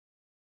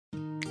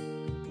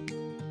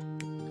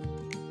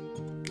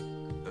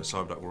At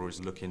Cyberduck, we're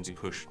always looking to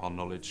push our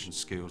knowledge and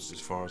skills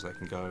as far as they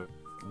can go.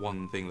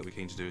 One thing that we're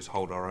keen to do is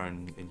hold our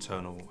own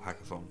internal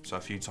hackathon. So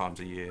a few times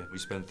a year, we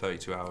spend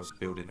 32 hours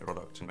building a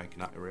product and making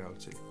that a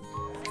reality.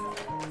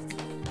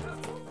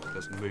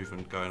 There's a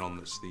movement going on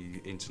that's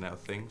the Internet of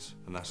Things,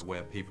 and that's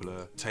where people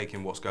are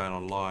taking what's going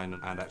online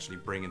and actually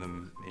bringing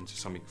them into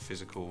something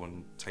physical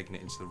and taking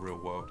it into the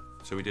real world.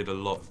 So we did a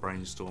lot of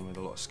brainstorming, a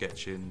lot of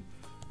sketching.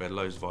 We had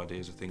loads of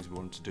ideas of things we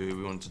wanted to do.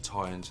 We wanted to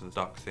tie into the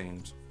duck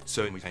themes.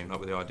 So we came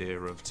up with the idea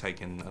of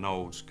taking an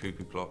old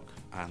cuckoo clock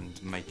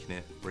and making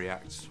it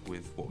react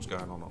with what was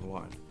going on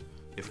online.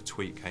 If a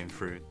tweet came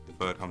through, the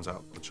bird comes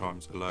out, the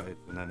chime's alerted,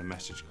 and then a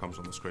message comes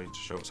on the screen to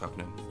show what's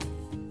happening.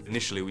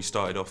 Initially, we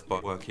started off by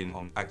working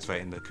on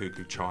activating the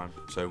cuckoo chime.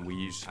 So we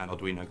used an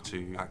Arduino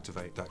to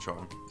activate that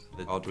chime.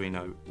 The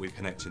Arduino, we're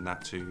connecting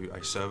that to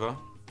a server,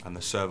 and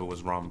the server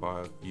was run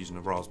by using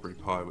a Raspberry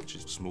Pi, which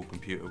is a small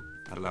computer,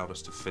 and allowed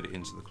us to fit it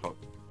into the clock.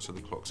 So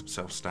the clock's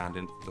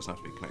self-standing, it doesn't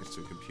have to be connected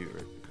to a computer,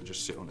 it can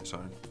just sit on its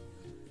own.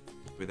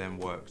 We then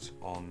worked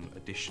on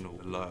additional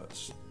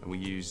alerts, and we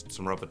used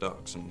some rubber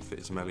ducks and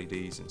fitted some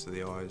LEDs into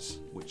the eyes,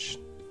 which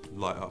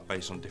light up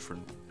based on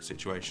different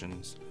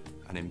situations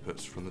and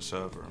inputs from the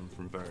server and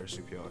from various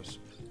APIs.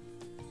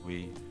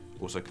 We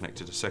also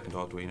connected a second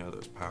Arduino that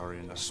was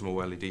powering a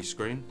small LED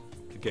screen.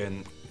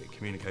 Again, it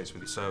communicates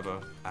with the server,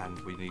 and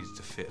we needed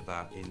to fit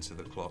that into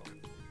the clock.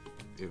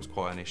 It was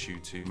quite an issue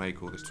to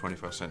make all this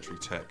 21st century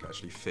tech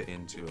actually fit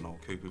into an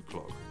old cuckoo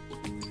clock.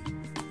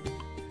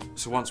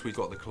 So once we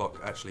got the clock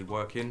actually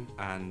working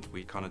and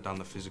we kind of done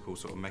the physical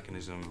sort of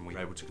mechanism and we were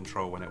able to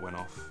control when it went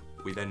off,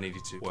 we then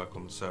needed to work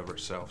on the server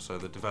itself. So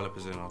the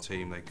developers in our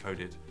team, they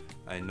coded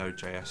a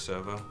Node.js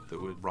server that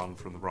would run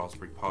from the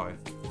Raspberry Pi.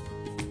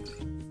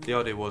 The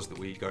idea was that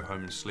we'd go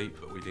home and sleep,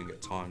 but we didn't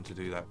get time to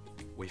do that.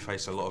 We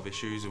faced a lot of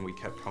issues and we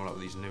kept coming up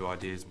with these new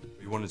ideas.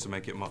 We wanted to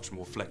make it much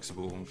more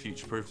flexible and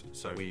future-proof,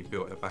 so we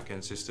built a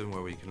back-end system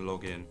where we can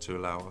log in to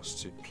allow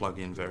us to plug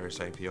in various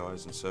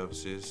APIs and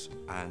services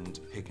and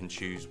pick and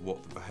choose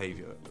what the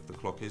behaviour of the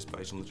clock is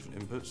based on the different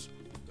inputs.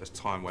 As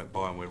time went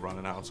by and we were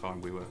running out of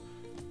time, we were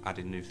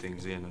adding new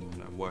things in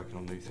and working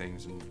on new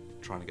things and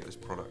trying to get this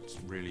product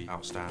really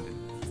outstanding.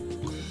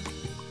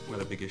 We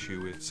had a big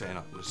issue with setting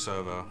up the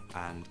server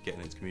and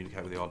getting it to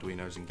communicate with the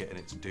Arduinos and getting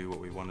it to do what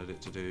we wanted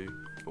it to do.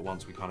 But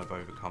once we kind of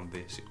overcome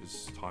this, it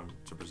was time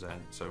to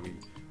present. So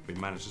we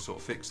managed to sort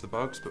of fix the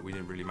bugs, but we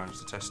didn't really manage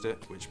to test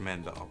it, which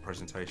meant that our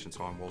presentation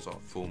time was our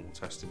formal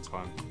testing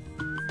time.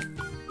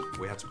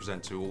 We had to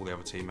present to all the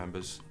other team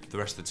members. The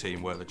rest of the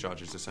team were the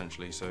judges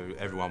essentially, so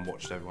everyone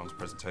watched everyone's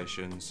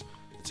presentations.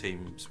 The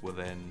teams were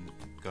then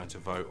going to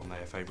vote on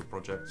their favourite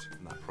project,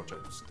 and that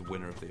project was the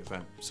winner of the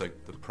event. So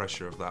the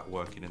pressure of that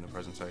working in the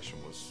presentation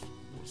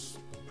was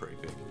pretty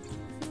big.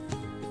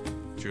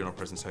 During our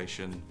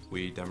presentation,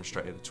 we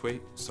demonstrated a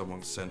tweet.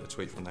 Someone sent a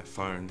tweet from their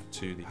phone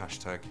to the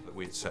hashtag that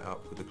we had set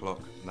up with the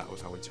clock, and that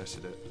was how we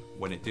tested it.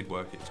 When it did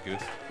work, it was good.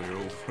 We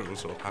were all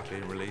sort of happy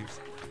and relieved.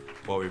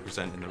 While we were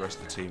presenting, the rest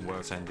of the team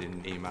were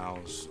sending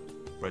emails,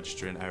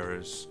 registering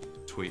errors,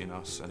 tweeting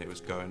us, and it was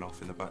going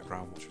off in the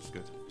background, which was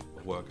good.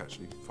 The work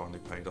actually finally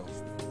paid off.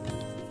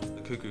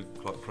 The Cuckoo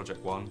Clock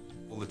Project 1,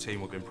 all the team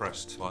were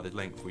impressed by the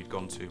length we'd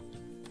gone to.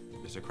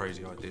 It's a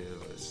crazy idea,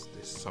 it's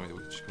something that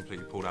we just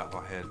completely pulled out of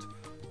our head.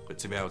 But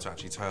to be able to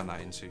actually turn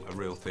that into a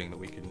real thing that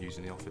we can use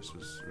in the office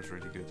was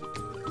really good.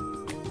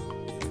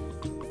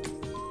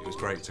 It was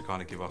great to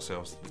kind of give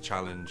ourselves the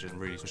challenge and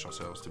really push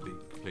ourselves to be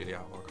completely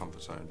out of our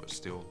comfort zone, but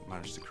still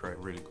manage to create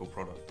a really cool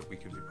product that we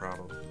can be proud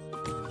of.